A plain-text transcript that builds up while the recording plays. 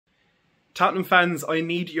Tottenham fans, I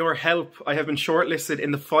need your help. I have been shortlisted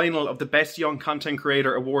in the final of the Best Young Content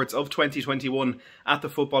Creator Awards of 2021 at the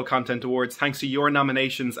Football Content Awards, thanks to your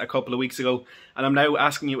nominations a couple of weeks ago. And I'm now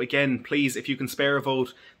asking you again, please, if you can spare a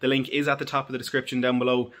vote, the link is at the top of the description down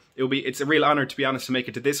below. It's a real honour, to be honest, to make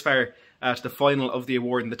it to this far, to the final of the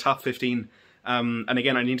award in the top 15. And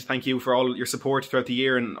again, I need to thank you for all your support throughout the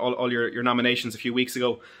year and all your nominations a few weeks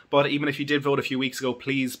ago. But even if you did vote a few weeks ago,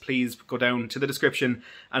 please go down to the description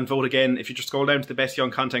and vote again. If you just scroll down to the Best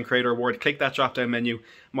Young Content Creator Award, click that drop down menu,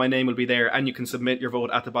 my name will be there, and you can submit your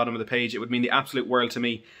vote at the bottom of the page. It would mean the absolute world to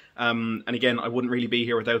me. And again, I wouldn't really be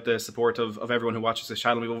here without the support of everyone who watches this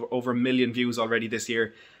channel. We have over 1 million views already this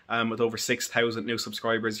year, with over 6,000 new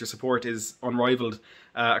subscribers. Your support is unrivaled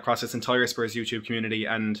across this entire Spurs YouTube community,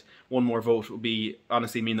 and one more vote would be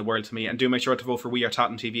honestly mean the world to me. And do make sure to vote for We Are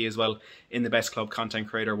Tottenham TV as well in the Best Club Content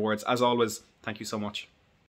Creator Awards. As always, thank you so much.